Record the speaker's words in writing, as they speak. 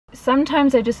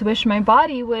sometimes I just wish my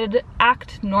body would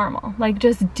act normal. Like,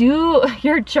 just do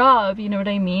your job, you know what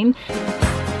I mean?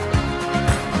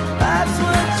 That's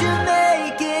what you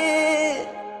make it.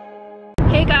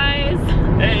 Hey guys!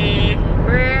 Hey!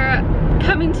 We're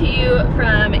coming to you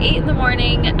from 8 in the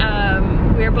morning.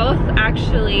 We're both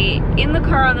actually in the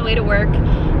car on the way to work.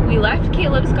 We left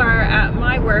Caleb's car at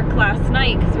my work last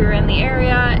night because we were in the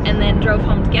area, and then drove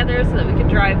home together so that we could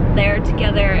drive there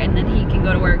together, and then he can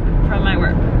go to work from my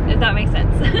work, if that makes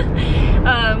sense.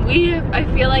 I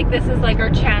feel like this is like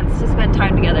our chance to spend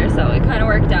time together, so it kind of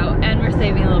worked out, and we're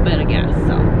saving a little bit of gas,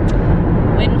 so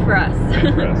win for us.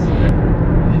 Win for us.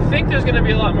 I think there's going to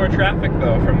be a lot more traffic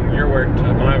though from your work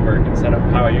to my work instead of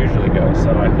how I usually go,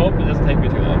 so I hope it doesn't take me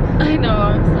too long. I know,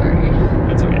 I'm sorry.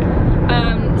 It's okay.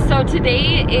 So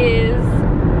today is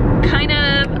kind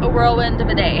of a whirlwind of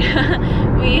a day.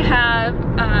 We have,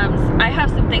 I have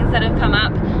some things that have come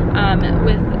up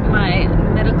with my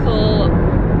medical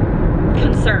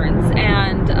concerns,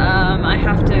 and I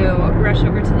have to rush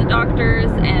over to the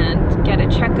doctors and get a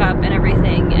checkup and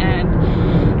everything,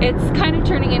 and it's kind of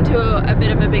turning into a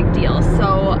bit of a big deal.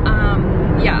 So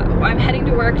yeah, I'm heading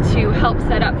to work to help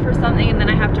set up for something, and then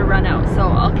I have to run out, so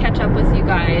I'll catch up with you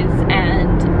guys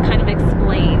and kind of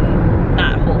explain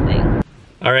that whole thing.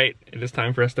 All right, it is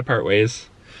time for us to part ways.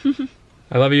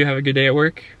 I love you. Have a good day at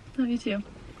work. Love you too.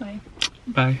 Bye.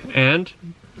 Bye. And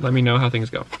let me know how things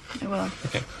go. I will.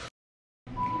 Okay.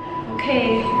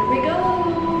 Okay, here we go.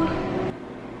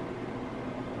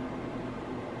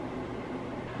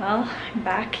 Well, I'm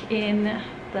back in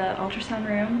the ultrasound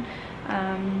room.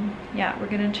 Yeah, we're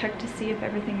gonna check to see if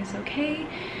everything is okay.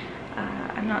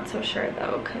 I'm not so sure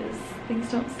though, because things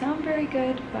don't sound very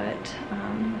good, but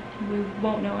we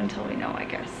won't know until we know, I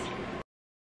guess.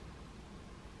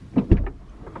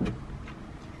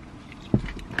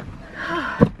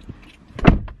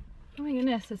 Oh my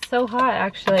goodness, it's so hot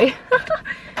actually.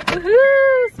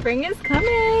 Woohoo! Spring is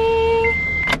coming!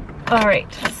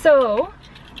 Alright, so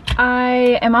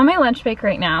I am on my lunch break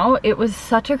right now. It was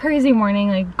such a crazy morning,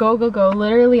 like go, go, go.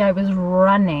 Literally, I was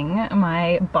running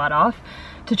my butt off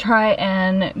to try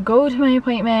and go to my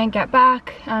appointment, get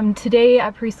back. Today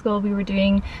at preschool, we were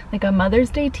doing like a Mother's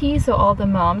Day tea, so all the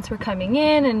moms were coming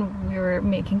in and we were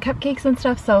making cupcakes and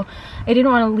stuff, so I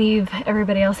didn't want to leave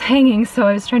everybody else hanging, so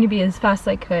I was trying to be as fast as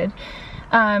I could.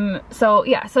 So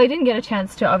yeah, so I didn't get a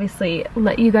chance to obviously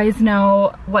let you guys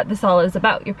know what this all is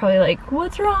about. You're probably like,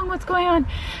 what's wrong? What's going on?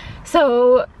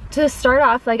 So to start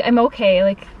off, like, I'm okay,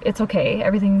 like it's okay.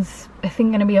 Everything's, I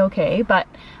think, gonna be okay. But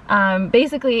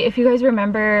basically, if you guys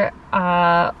remember,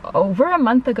 over a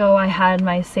month ago, I had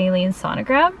my saline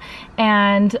sonogram,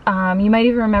 and you might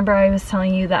even remember I was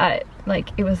telling you that like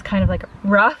it was kind of like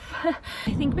rough.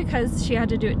 I think because she had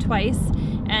to do it twice,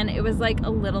 and it was like a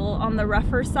little on the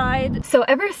rougher side. So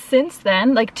ever since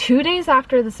then, like 2 days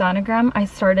after the sonogram, I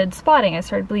started spotting, I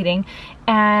started bleeding,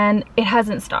 and it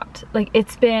hasn't stopped. Like,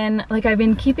 it's been, like, I've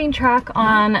been keeping track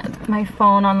on my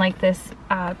phone on like this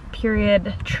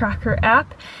period tracker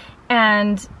app,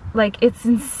 and like it's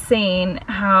insane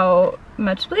how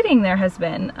much bleeding there has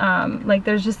been. Like,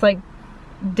 there's just like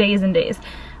days and days.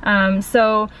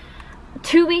 So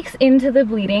 2 weeks into the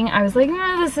bleeding, I was like,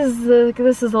 this is a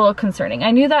little concerning.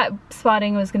 I knew that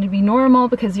spotting was going to be normal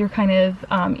because you're kind of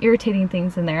irritating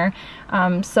things in there.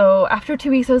 So after 2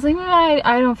 weeks, I was like,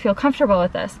 I don't feel comfortable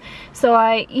with this. So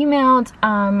I emailed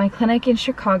my clinic in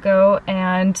Chicago,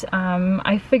 and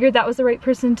I figured that was the right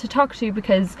person to talk to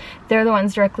because they're the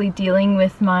ones directly dealing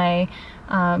with my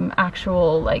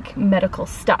actual like medical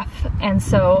stuff. And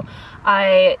so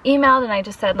I emailed and I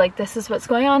just said, like, this is what's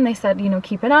going on. They said, you know,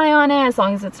 keep an eye on it. As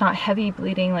long as it's not heavy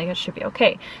bleeding, like, it should be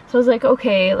okay. So I was like,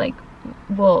 okay, like,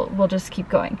 we'll just keep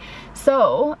going.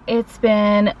 So it's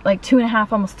been like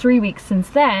 2.5, almost 3 weeks since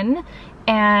then.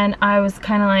 And I was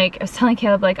kind of like, I was telling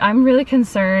Caleb, like, I'm really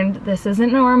concerned. This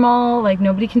isn't normal. Like,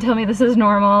 nobody can tell me this is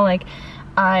normal. Like,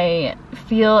 I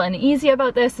feel uneasy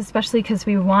about this, especially because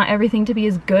we want everything to be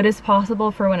as good as possible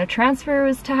for when a transfer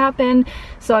was to happen.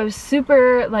 So I was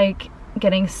super like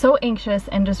getting so anxious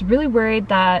and just really worried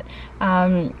that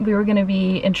we were gonna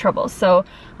be in trouble. So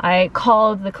I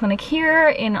called the clinic here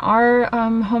in our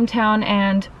hometown,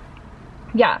 and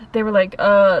yeah, they were like,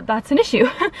 that's an issue.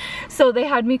 So they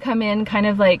had me come in kind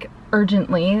of like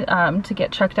urgently to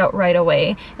get checked out right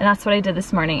away, and that's what I did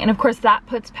this morning. And of course that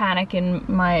puts panic in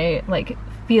my like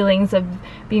feelings of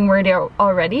being worried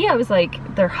already. I was like,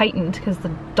 they're heightened because the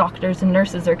doctors and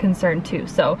nurses are concerned too.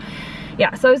 So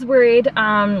yeah, so I was worried.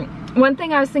 One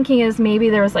thing I was thinking is maybe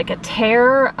there was like a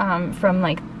tear from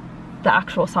like the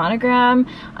actual sonogram.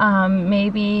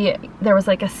 Maybe there was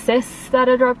like a cyst that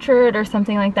had ruptured or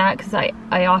something like that, because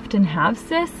I often have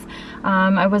cysts.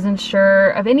 I wasn't sure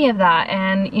of any of that,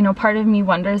 and you know, part of me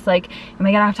wonders, like, am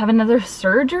I gonna have another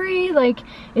surgery? Like,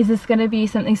 is this gonna be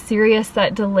something serious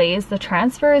that delays the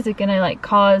transfer? Is it gonna like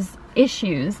cause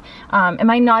issues? Am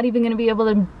I not even gonna be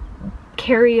able to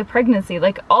carry a pregnancy?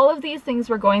 Like, all of these things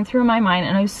were going through my mind,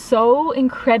 and I was so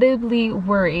incredibly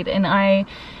worried, and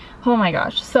oh my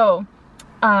gosh. So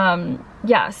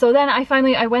yeah, so then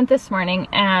I went this morning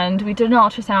and we did an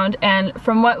ultrasound, and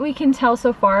from what we can tell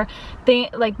so far,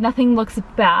 nothing looks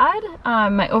bad.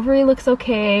 My ovary looks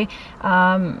okay.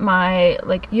 My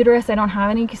like uterus, I don't have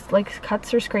any like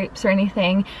cuts or scrapes or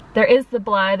anything. There is the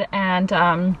blood, and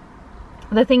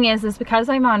the thing is because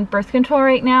I'm on birth control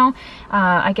right now,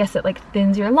 I guess it like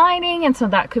thins your lining, and so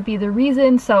that could be the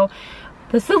reason. So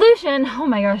the solution, oh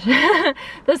my gosh,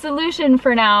 the solution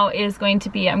for now is going to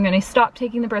be, I'm going to stop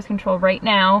taking the birth control right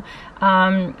now,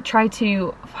 try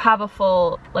to have a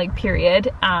full like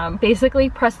period, basically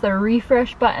press the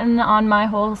refresh button on my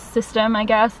whole system, I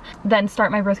guess, then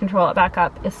start my birth control back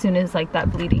up as soon as like that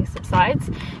bleeding subsides.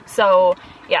 So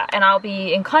yeah, and I'll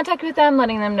be in contact with them,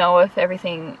 letting them know if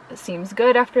everything seems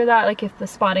good after that, like if the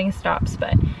spotting stops.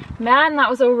 But man, that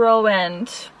was a whirlwind.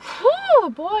 Whew,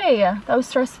 boy, that was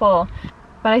stressful.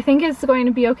 But I think it's going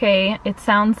to be okay. It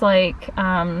sounds like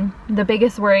the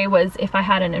biggest worry was if I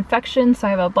had an infection, so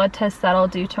I have a blood test that I'll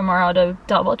do tomorrow to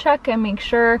double check and make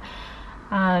sure.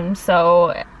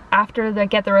 So after they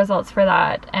get the results for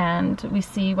that and we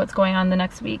see what's going on the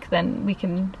next week, then we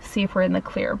can see if we're in the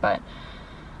clear. But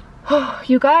oh,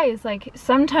 you guys, like,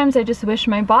 sometimes I just wish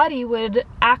my body would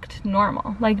act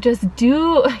normal. Like, just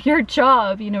do your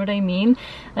job, you know what I mean?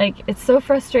 Like, it's so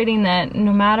frustrating that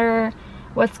no matter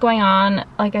what's going on,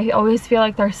 like, I always feel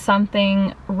like there's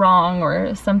something wrong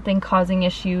or something causing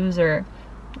issues, or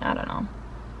I don't know.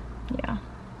 Yeah.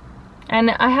 And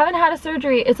I haven't had a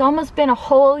surgery. It's almost been a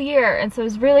whole year, and so it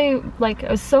was really, like,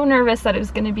 I was so nervous that it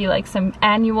was going to be like some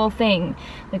annual thing.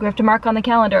 Like, we have to mark on the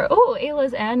calendar, oh,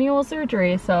 Ayla's annual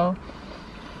surgery. So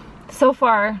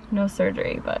far, no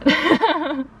surgery, but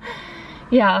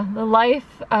yeah, the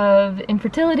life of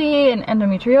infertility and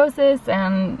endometriosis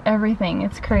and everything,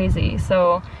 it's crazy.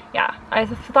 So yeah, I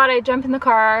thought I'd jump in the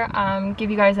car, give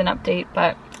you guys an update,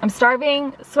 but I'm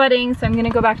starving, sweating, so I'm gonna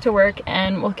go back to work,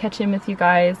 and we'll catch in with you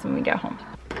guys when we get home.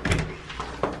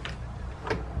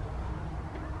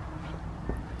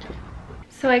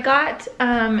 So I got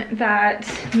that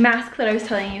mask that I was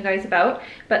telling you guys about,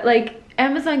 but like,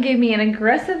 Amazon gave me an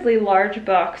aggressively large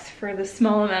box for the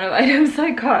small amount of items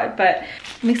I got, but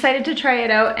I'm excited to try it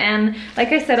out, and like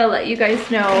I said, I'll let you guys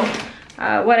know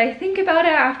what I think about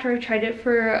it after I tried it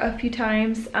for a few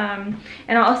times, and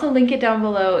I'll also link it down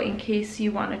below in case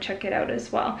you want to check it out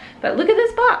as well. But look at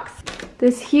this box,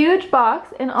 this huge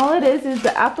box, and all it is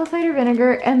the apple cider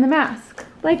vinegar and the mask.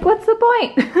 Like, what's the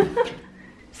point?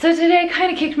 So today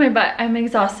kind of kicked my butt. I'm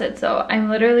exhausted, so I'm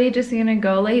literally just gonna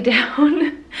go lay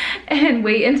down and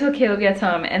wait until Caleb gets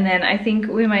home, and then I think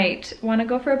we might want to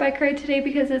go for a bike ride today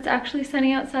because it's actually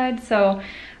sunny outside. So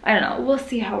I don't know, we'll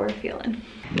see how we're feeling.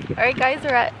 All right guys, we're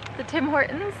at the Tim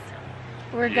Hortons.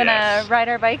 We're gonna ride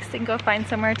our bikes and go find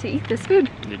somewhere to eat this food.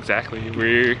 Exactly,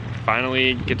 we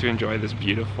finally get to enjoy this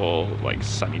beautiful, like,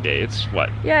 sunny day. It's what,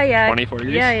 24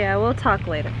 degrees? Yeah, we'll talk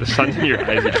later. The sun's in your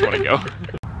eyes, you just want to go.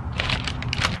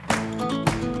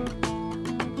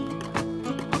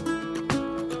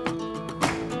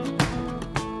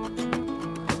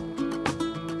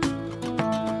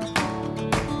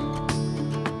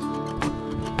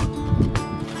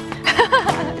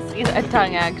 See that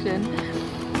tongue action.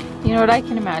 You know what I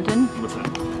can imagine? What's that?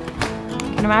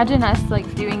 I can imagine us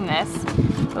like doing this,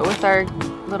 but with our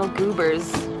little goobers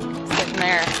sitting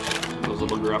there. Those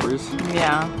little grubbers?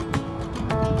 Yeah.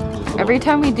 Every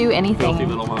time we do anything. Filthy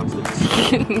little monsters.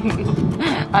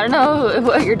 I don't know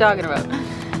what you're talking about.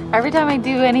 Every time I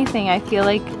do anything, I feel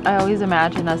like I always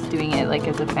imagine us doing it like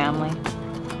as a family.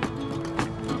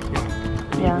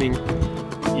 Yeah.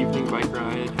 Evening bike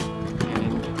ride.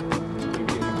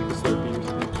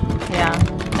 Yeah,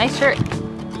 nice shirt.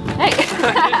 Hey.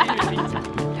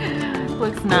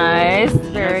 Looks nice.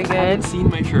 Very good. I haven't seen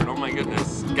my shirt. Oh my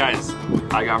goodness, guys!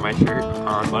 I got my shirt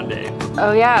on Monday.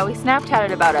 Oh yeah, we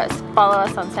Snapchatted about us. Follow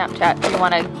us on Snapchat if you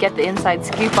want to get the inside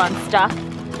scoop on stuff.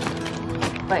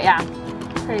 But yeah,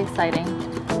 pretty exciting.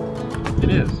 It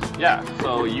is. Yeah.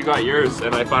 So you got yours,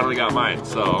 and I finally got mine.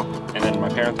 So, and then my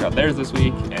parents got theirs this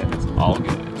week, and it's all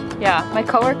good. Yeah, my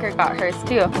coworker got hers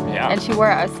too. Yeah. And she wore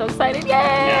it. I was so excited. Yay!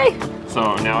 Yeah.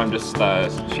 So now I'm just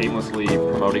shamelessly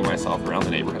promoting myself around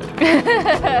the neighborhood.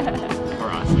 For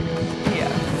us, I guess. Yeah.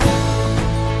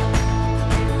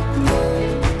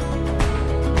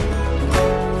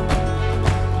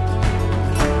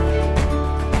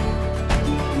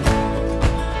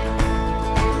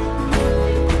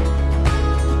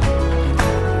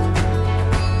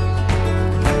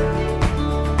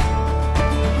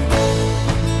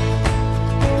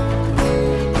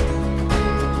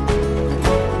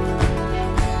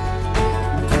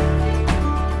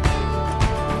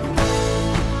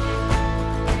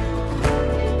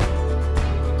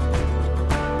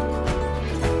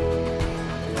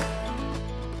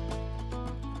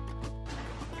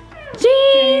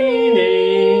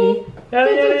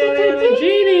 Ellie,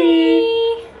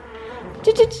 Jeannie!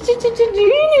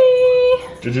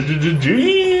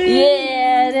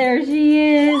 Yeah, there she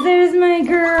is. There's my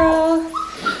girl.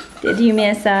 Did you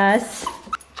miss us?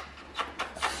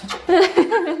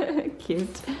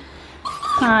 Cute.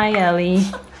 Hi, Ellie.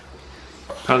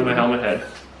 How's my helmet head?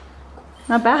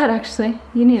 Not bad, actually.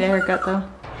 You need a haircut, though.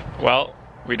 Well,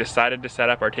 we decided to set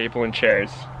up our table and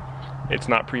chairs. It's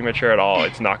not premature at all.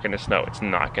 It's not gonna snow. It's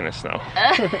not gonna snow.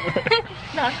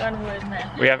 Knock on wood,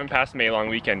 man. We haven't passed May long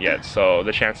weekend yet, so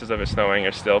the chances of it snowing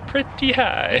are still pretty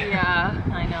high. Yeah,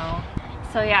 I know.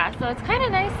 So yeah, so it's kind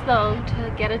of nice though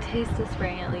to get a taste of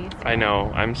spring at least. I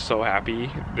know, I'm so happy.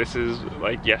 This is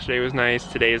like, yesterday was nice,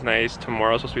 today is nice,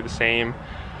 tomorrow's supposed to be the same.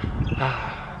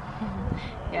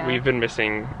 Yeah. We've been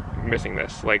missing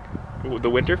this. Like, the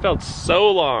winter felt so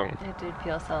long. It did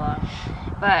feel so long.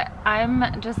 But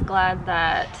I'm just glad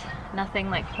that nothing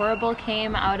like horrible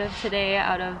came out of today,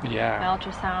 out of my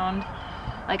ultrasound.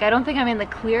 Like, I don't think I'm in the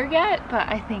clear yet, but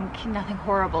I think nothing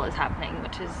horrible is happening,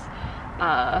 which is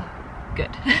good.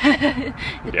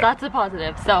 It's lots of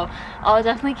positive. So I'll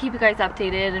definitely keep you guys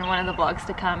updated in one of the vlogs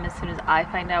to come as soon as I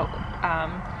find out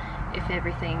if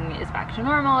everything is back to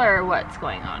normal or what's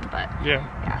going on. But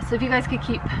yeah, so if you guys could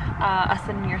keep us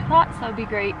in your thoughts, that would be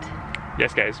great.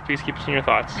 Yes, guys, please keep us in your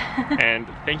thoughts. And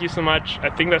thank you so much. I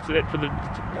think that's it for the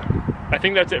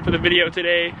video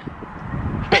today.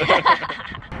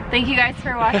 Thank you guys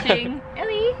for watching.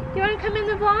 Ellie, do you want to come in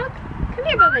the vlog? Come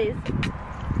here, bubbies.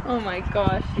 Oh my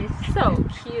gosh, she's so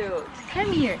cute.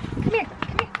 Come here. Come here.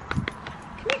 Come here.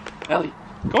 Come here. Ellie,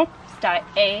 go up.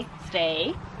 Stay.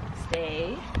 Stay.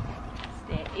 Stay.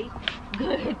 Stay.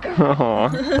 Good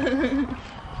girl.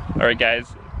 Alright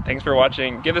guys, thanks for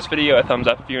watching. Give this video a thumbs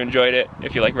up if you enjoyed it.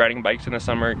 If you like riding bikes in the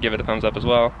summer, give it a thumbs up as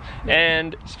well.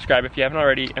 And subscribe if you haven't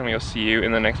already, and we'll see you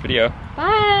in the next video.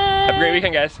 Bye. Have a great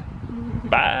weekend, guys.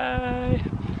 Bye.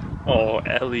 Oh,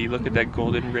 Ellie, look at that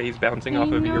golden rays bouncing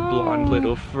off of your blonde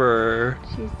little fur.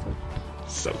 She's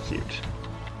so cute.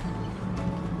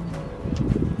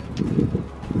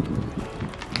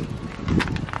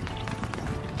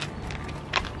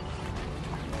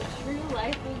 True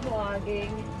life of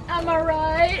vlogging. Am I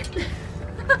right?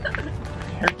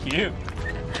 You're cute.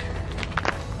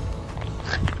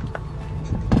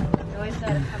 You always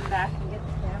gotta come back and